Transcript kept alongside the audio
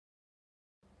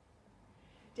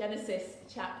Genesis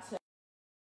chapter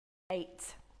 8.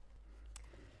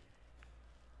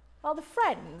 Well, the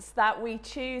friends that we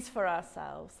choose for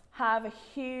ourselves have a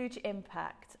huge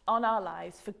impact on our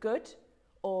lives for good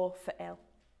or for ill.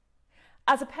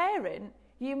 As a parent,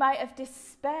 you might have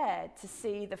despaired to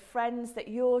see the friends that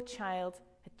your child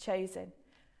had chosen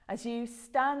as you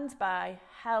stand by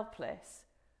helpless,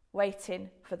 waiting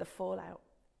for the fallout.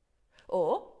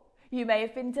 Or you may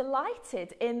have been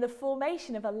delighted in the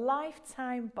formation of a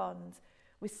lifetime bond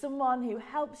with someone who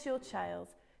helps your child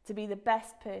to be the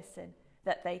best person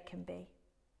that they can be.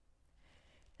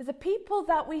 The people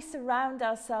that we surround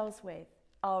ourselves with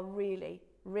are really,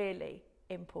 really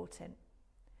important.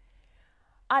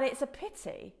 And it's a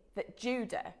pity that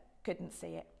Judah couldn't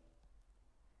see it.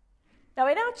 Now,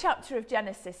 in our chapter of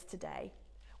Genesis today,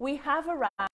 we have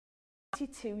around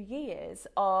 22 years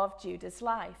of Judah's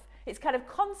life. It's kind of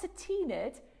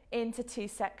concertinaed into two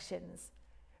sections.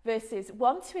 Verses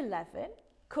 1 to 11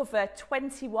 cover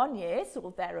 21 years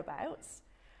or thereabouts,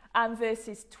 and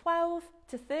verses 12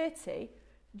 to 30,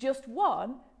 just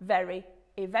one very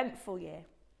eventful year.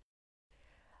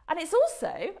 And it's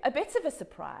also a bit of a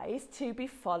surprise to be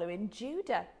following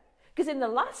Judah, because in the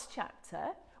last chapter,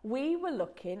 we were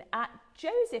looking at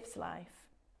Joseph's life.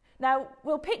 Now,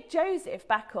 we'll pick Joseph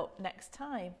back up next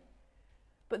time,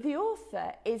 but the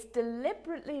author is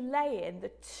deliberately laying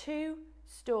the two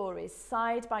stories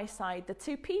side by side, the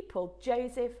two people,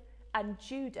 Joseph and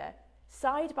Judah,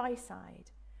 side by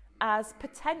side, as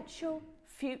potential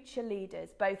future leaders,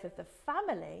 both of the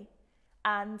family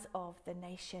and of the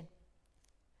nation.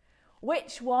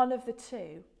 Which one of the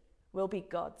two will be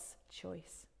God's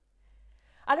choice?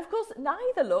 And of course,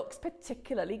 neither looks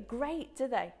particularly great, do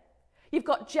they? You've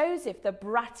got Joseph, the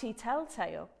bratty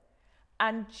telltale,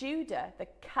 and Judah, the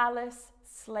callous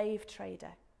slave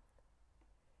trader.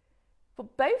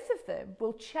 But both of them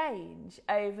will change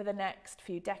over the next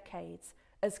few decades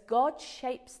as God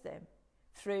shapes them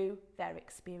through their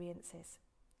experiences.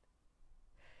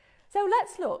 So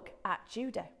let's look at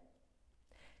Judah.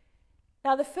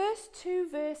 Now, the first two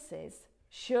verses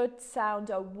should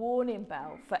sound a warning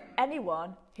bell for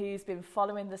anyone who's been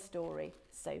following the story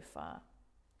so far.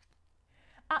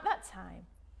 At that time,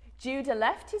 Judah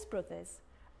left his brothers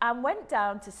and went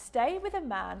down to stay with a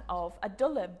man of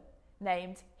Adullam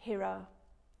named Hira.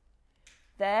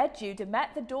 There, Judah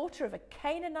met the daughter of a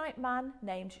Canaanite man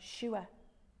named Shua.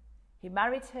 He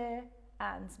married her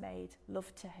and made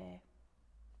love to her.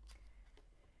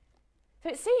 So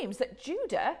it seems that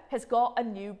Judah has got a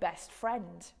new best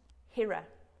friend, Hira.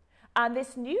 And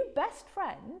this new best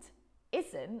friend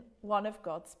isn't one of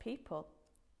God's people.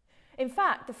 In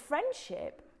fact, the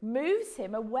friendship moves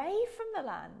him away from the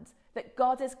land that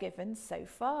God has given so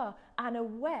far and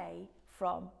away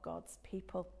from God's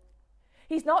people.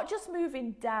 He's not just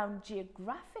moving down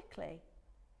geographically,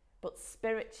 but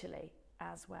spiritually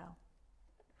as well.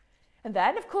 And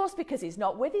then, of course, because he's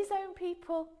not with his own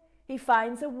people, he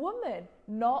finds a woman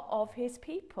not of his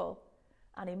people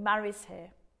and he marries her.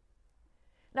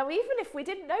 Now, even if we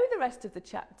didn't know the rest of the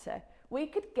chapter, we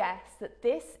could guess that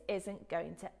this isn't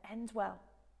going to end well.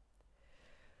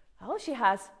 Well, she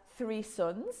has 3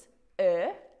 sons,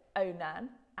 Onan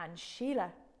and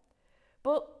Shelah.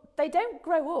 But they don't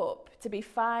grow up to be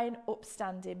fine,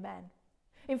 upstanding men.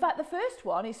 In fact, the first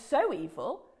one is so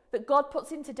evil that God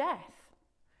puts him to death.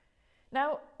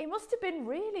 Now, he must have been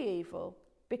really evil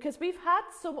because we've had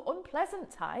some unpleasant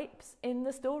types in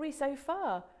the story so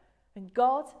far, and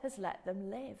God has let them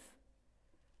live.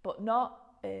 But not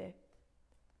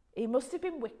He must have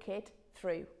been wicked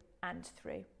through and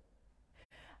through.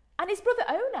 And his brother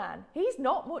Onan, he's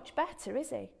not much better, is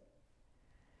he?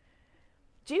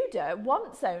 Judah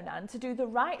wants Onan to do the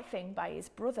right thing by his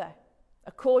brother,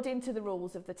 according to the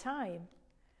rules of the time,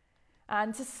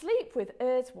 and to sleep with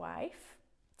Er's wife,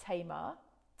 Tamar,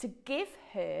 to give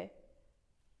her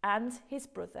and his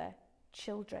brother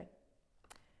children.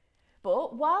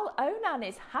 But while Onan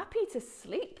is happy to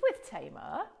sleep with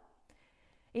Tamar,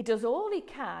 he does all he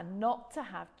can not to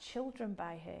have children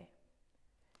by her.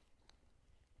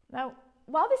 Now,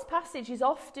 while this passage is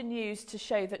often used to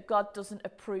show that God doesn't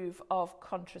approve of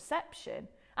contraception,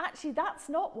 actually that's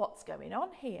not what's going on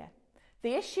here.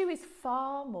 The issue is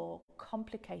far more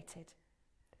complicated.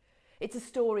 It's a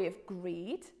story of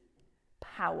greed,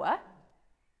 power,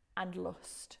 and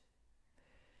lust.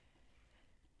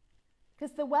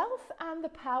 Because the wealth and the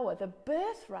power, the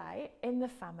birthright in the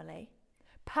family,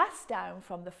 passed down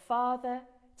from the father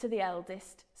to the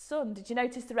eldest son. Did you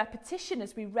notice the repetition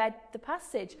as we read the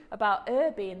passage about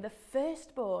being the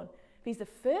firstborn? If he's the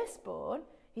firstborn,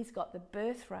 he's got the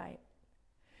birthright.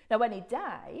 Now, when he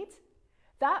died,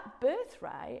 that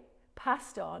birthright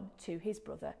passed on to his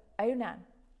brother Onan.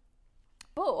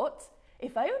 But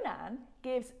if Onan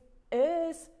gives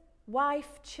Er's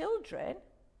wife children,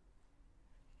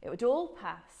 it would all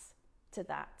pass to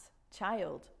that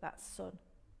child, that son.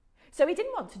 So he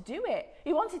didn't want to do it.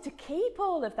 He wanted to keep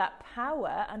all of that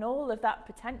power and all of that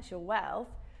potential wealth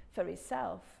for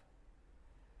himself.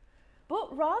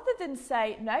 But rather than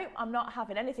say, no, I'm not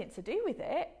having anything to do with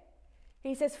it,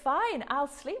 he says, fine, I'll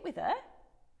sleep with her.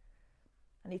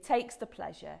 And he takes the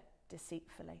pleasure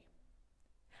deceitfully.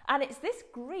 And it's this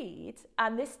greed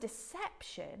and this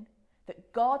deception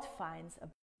that God finds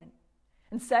abhorrent.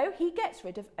 And so he gets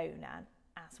rid of Onan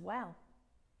as well.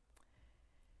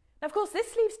 Now, of course,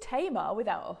 this leaves Tamar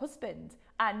without a husband,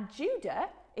 and Judah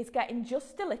is getting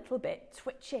just a little bit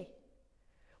twitchy.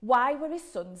 Why were his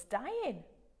sons dying?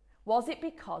 Was it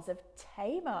because of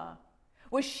Tamar?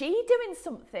 Was she doing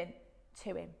something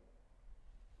to him?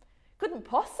 Couldn't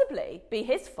possibly be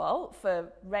his fault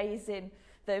for raising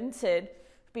them to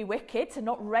be wicked, to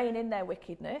not rein in their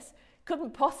wickedness.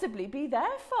 Couldn't possibly be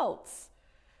their faults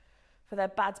for their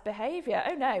bad behaviour.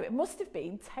 Oh no, it must have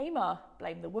been Tamar.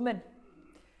 Blame the woman.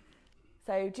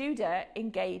 So Judah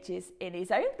engages in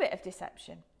his own bit of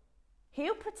deception.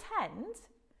 He'll pretend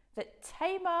that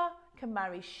Tamar can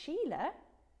marry Shelah,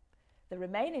 the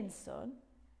remaining son,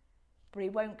 but he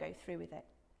won't go through with it.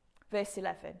 Verse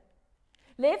 11.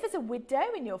 Live as a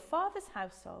widow in your father's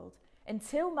household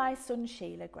until my son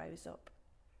Shelah grows up.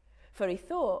 For he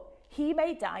thought he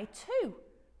may die too,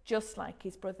 just like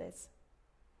his brothers.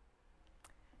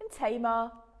 And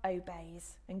Tamar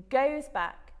obeys and goes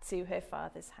back to her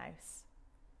father's house.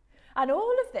 And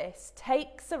all of this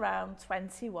takes around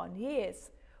 21 years,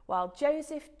 while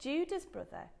Joseph, Judah's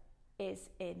brother, is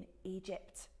in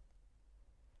Egypt.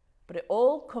 But it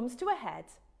all comes to a head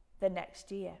the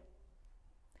next year.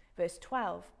 Verse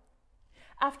 12.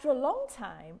 After a long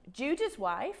time, Judah's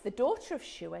wife, the daughter of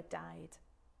Shua, died.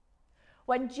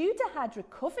 When Judah had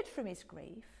recovered from his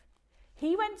grief,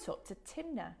 he went up to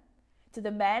Timnah, to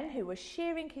the men who were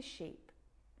shearing his sheep,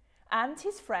 and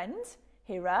his friend,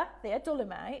 Hira the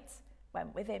Adullamite,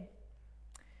 went with him.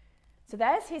 So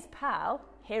there's his pal,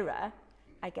 Hira,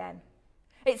 again.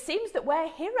 It seems that where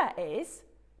Hira is,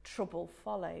 trouble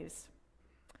follows.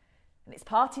 And it's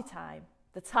party time,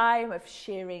 the time of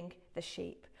shearing the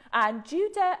sheep. And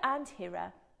Judah and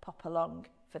Hira pop along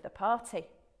for the party.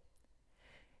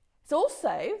 It's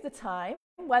also the time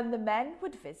when the men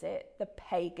would visit the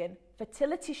pagan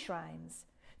fertility shrines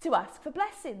to ask for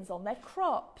blessings on their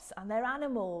crops and their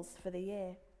animals for the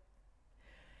year.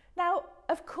 Now,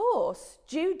 of course,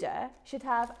 Judah should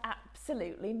have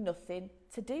absolutely nothing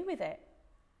to do with it.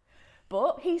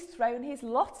 But he's thrown his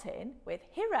lot in with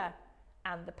Hira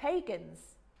and the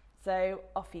pagans. So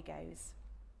off he goes.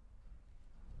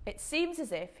 It seems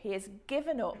as if he has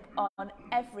given up on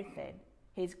everything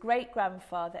his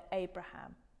great-grandfather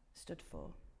Abraham stood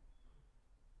for.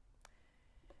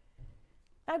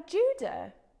 Now,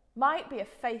 Judah might be a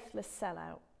faithless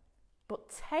sellout, but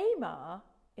Tamar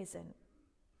isn't.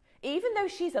 Even though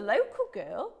she's a local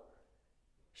girl,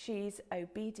 she's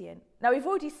obedient. Now, we've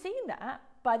already seen that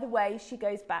by the way she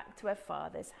goes back to her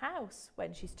father's house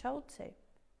when she's told to.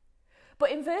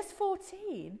 But in verse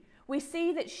 14, we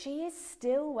see that she is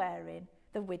still wearing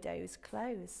the widow's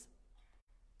clothes.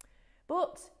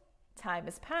 But time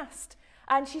has passed,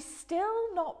 and she's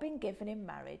still not been given in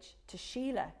marriage to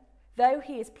Shelah, though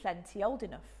he is plenty old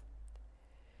enough.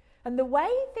 And the way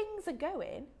things are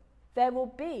going, there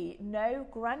will be no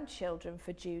grandchildren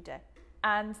for Judah,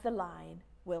 and the line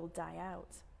will die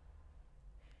out.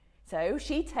 So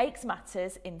she takes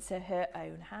matters into her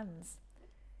own hands.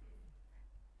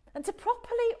 And to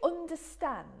properly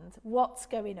understand what's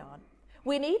going on,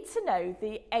 we need to know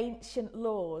the ancient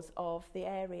laws of the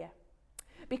area,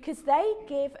 because they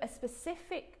give a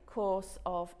specific course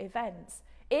of events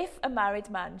if a married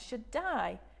man should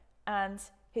die and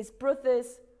his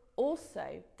brothers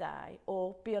also die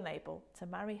or be unable to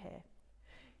marry her.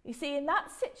 You see, in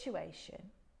that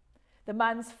situation, the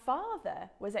man's father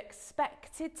was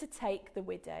expected to take the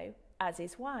widow as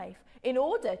his wife in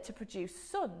order to produce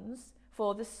sons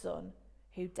for the son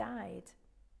who died.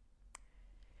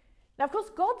 Now, of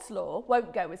course, God's law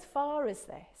won't go as far as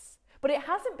this, but it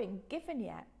hasn't been given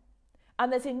yet.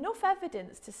 And there's enough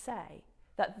evidence to say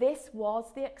that this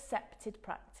was the accepted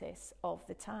practice of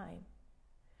the time.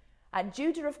 And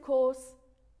Judah, of course,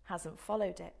 hasn't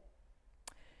followed it.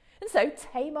 And so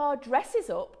Tamar dresses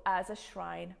up as a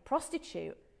shrine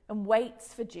prostitute and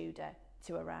waits for Judah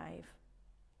to arrive.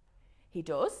 He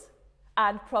does,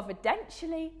 and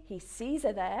providentially he sees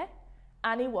her there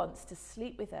and he wants to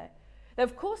sleep with her. Now,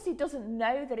 of course, he doesn't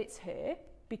know that it's her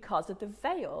because of the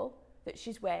veil that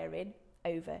she's wearing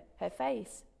over her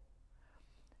face.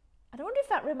 And I wonder if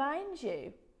that reminds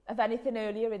you of anything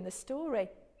earlier in the story.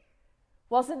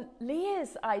 Wasn't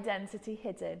Leah's identity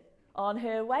hidden on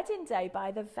her wedding day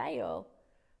by the veil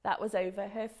that was over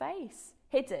her face,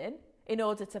 hidden in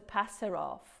order to pass her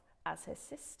off as her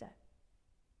sister?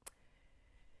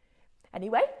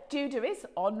 Anyway, Judah is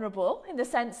honourable in the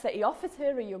sense that he offered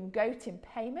her a young goat in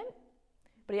payment,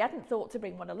 but he hadn't thought to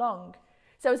bring one along.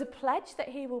 So as a pledge that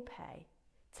he will pay,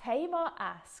 Tamar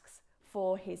asks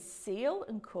for his seal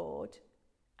and cord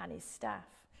and his staff.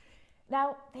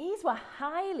 Now, these were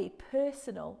highly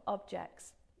personal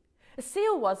objects. A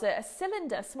seal was a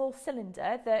cylinder, a small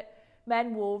cylinder that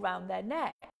men wore round their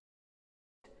neck.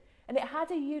 And it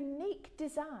had a unique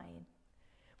design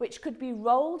which could be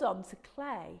rolled onto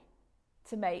clay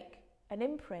to make an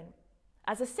imprint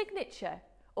as a signature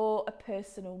or a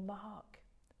personal mark.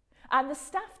 And the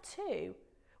staff too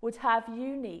would have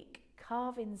unique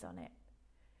carvings on it.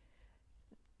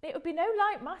 It would be no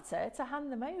light matter to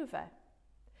hand them over.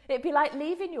 It'd be like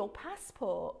leaving your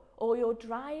passport or your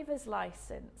driver's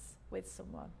license with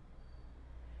someone.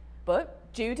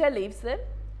 But Judah leaves them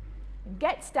and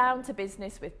gets down to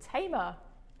business with Tamar,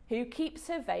 who keeps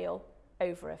her veil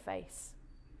over her face.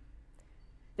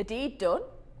 The deed done,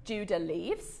 Judah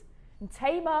leaves, and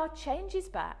Tamar changes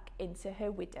back into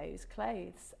her widow's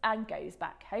clothes and goes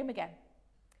back home again.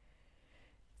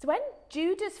 So when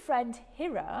Judah's friend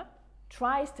Hira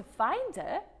tries to find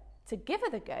her to give her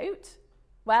the goat,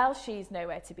 well, she's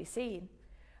nowhere to be seen.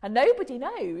 And nobody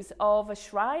knows of a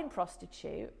shrine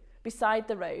prostitute beside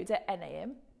the road at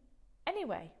Enaim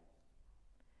anyway.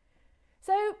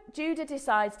 So Judah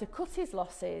decides to cut his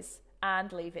losses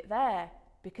and leave it there,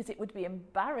 because it would be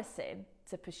embarrassing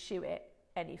to pursue it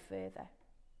any further.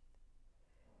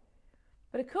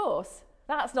 But of course,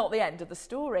 that's not the end of the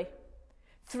story.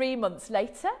 3 months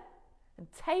later, and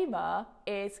Tamar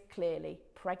is clearly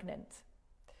pregnant.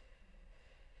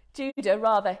 Judah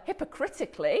rather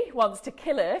hypocritically wants to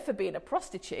kill her for being a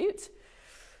prostitute,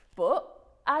 but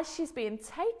as she's being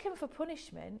taken for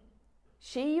punishment,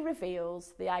 she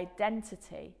reveals the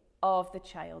identity of the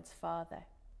child's father.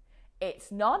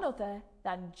 It's none other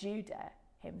than Judah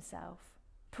himself,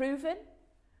 proven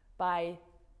by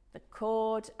the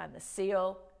cord and the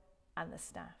seal and the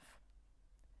staff.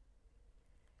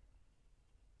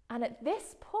 And at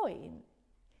this point,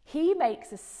 he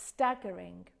makes a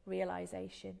staggering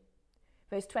realization.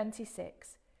 Verse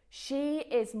 26, she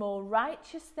is more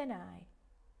righteous than I,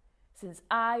 since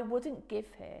I wouldn't give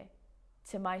her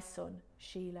to my son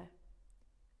Sheila.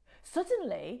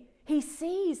 Suddenly, he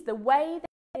sees the way that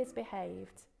he has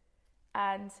behaved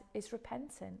and is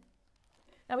repentant.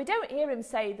 Now, we don't hear him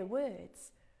say the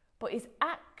words, but his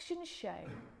actions show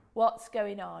what's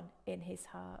going on in his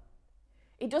heart.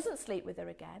 He doesn't sleep with her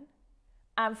again,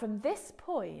 and from this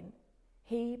point,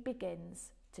 he begins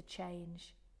to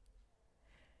change.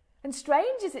 And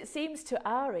strange as it seems to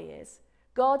our ears,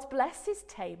 God blesses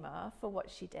Tamar for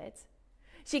what she did.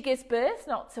 She gives birth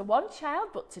not to one child,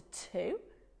 but to two.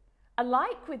 And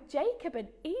like with Jacob and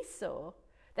Esau,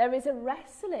 there is a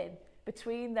wrestling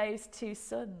between those two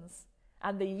sons,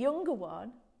 and the younger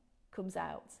one comes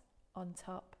out on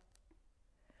top.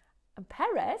 And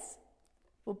Perez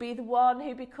will be the one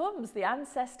who becomes the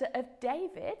ancestor of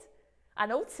David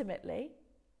and ultimately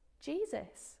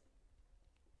Jesus.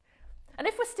 And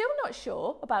if we're still not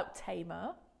sure about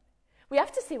Tamar, we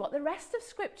have to see what the rest of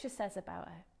Scripture says about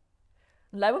her.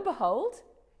 Lo and behold,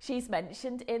 she's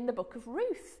mentioned in the book of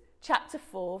Ruth, chapter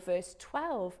 4, verse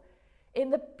 12,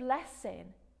 in the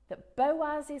blessing that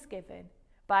Boaz is given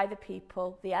by the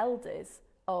people, the elders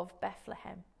of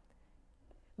Bethlehem.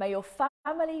 May your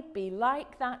family be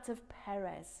like that of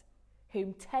Perez,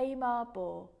 whom Tamar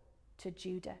bore to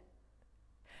Judah.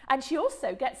 And she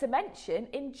also gets a mention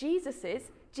in Jesus'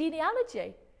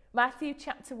 genealogy, Matthew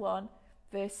chapter 1,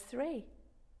 verse 3.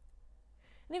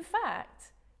 And in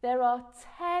fact, there are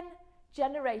 10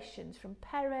 generations from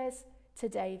Perez to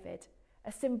David,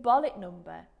 a symbolic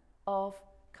number of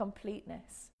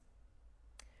completeness.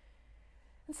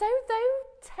 And so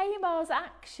though Tamar's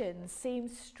actions seem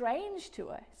strange to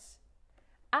us,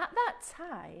 at that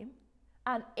time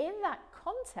and in that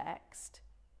context,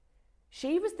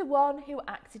 she was the one who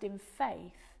acted in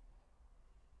faith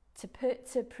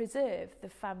to preserve the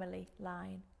family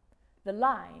line, the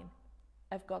line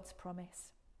of God's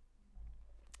promise.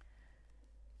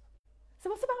 So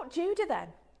what about Judah then?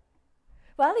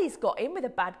 Well, he's got in with a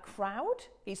bad crowd.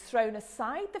 He's thrown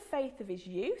aside the faith of his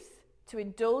youth to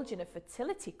indulge in a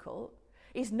fertility cult.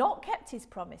 He's not kept his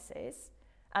promises,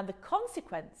 and the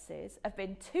consequences have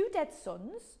been 2 dead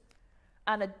sons,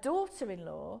 and a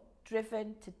daughter-in-law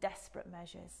driven to desperate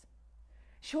measures.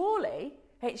 Surely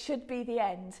it should be the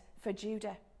end for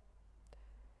Judah.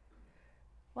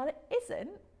 Well, it isn't,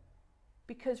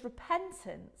 because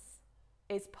repentance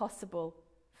is possible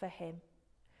for him.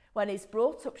 When he's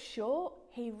brought up short,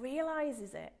 he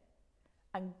realises it,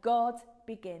 and God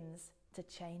begins to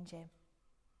change him.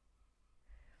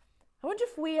 I wonder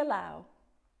if we allow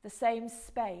the same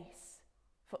space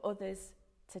for others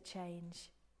to change.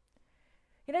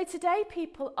 You know, today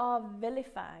people are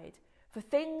vilified for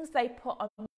things they put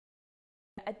on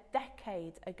a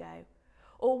decade ago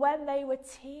or when they were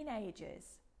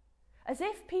teenagers, as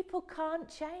if people can't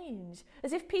change,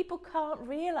 as if people can't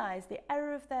realise the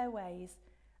error of their ways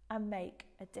and make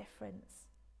a difference.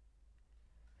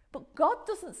 But God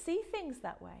doesn't see things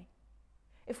that way.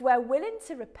 If we're willing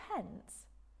to repent,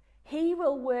 he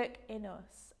will work in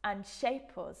us and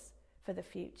shape us for the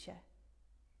future.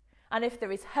 And if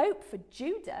there is hope for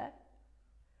Judah,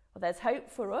 well, there's hope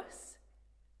for us,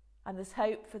 and there's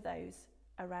hope for those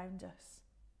around us.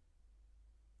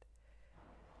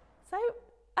 So,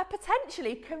 a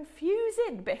potentially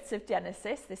confusing bit of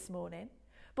Genesis this morning,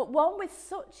 but one with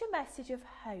such a message of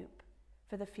hope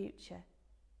for the future.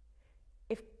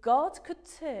 If God could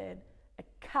turn a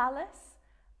callous,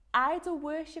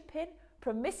 idol-worshipping,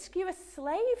 promiscuous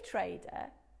slave trader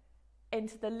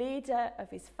into the leader of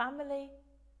his family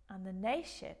and the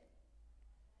nation,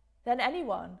 then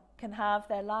anyone can have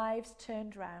their lives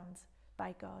turned round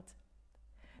by God.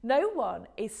 No one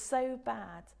is so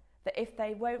bad that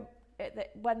that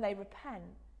when they repent,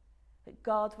 that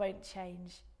God won't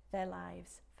change their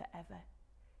lives forever.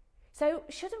 So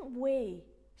shouldn't we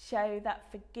show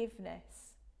that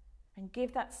forgiveness and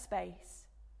give that space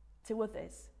to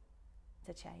others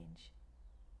to change?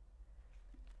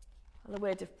 Well, a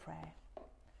word of prayer.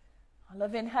 Our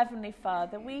loving Heavenly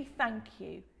Father, we thank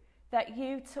you that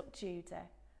you took Judah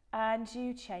and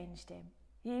you changed him.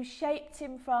 You shaped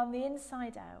him from the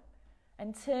inside out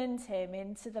and turned him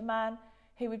into the man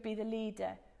who would be the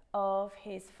leader of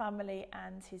his family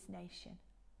and his nation.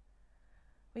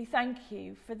 We thank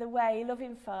you for the way,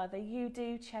 loving Father, you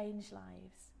do change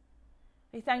lives.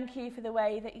 We thank you for the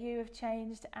way that you have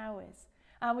changed ours.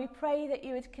 And we pray that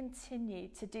you would continue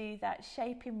to do that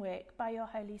shaping work by your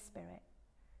Holy Spirit.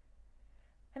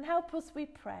 And help us, we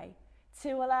pray,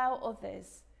 to allow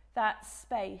others that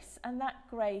space and that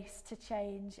grace to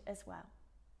change as well.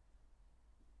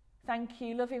 Thank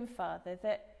you, loving Father,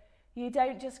 that you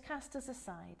don't just cast us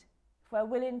aside. If we're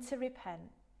willing to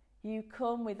repent, you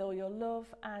come with all your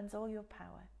love and all your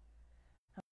power.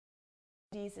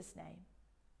 In Jesus' name,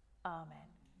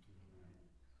 amen.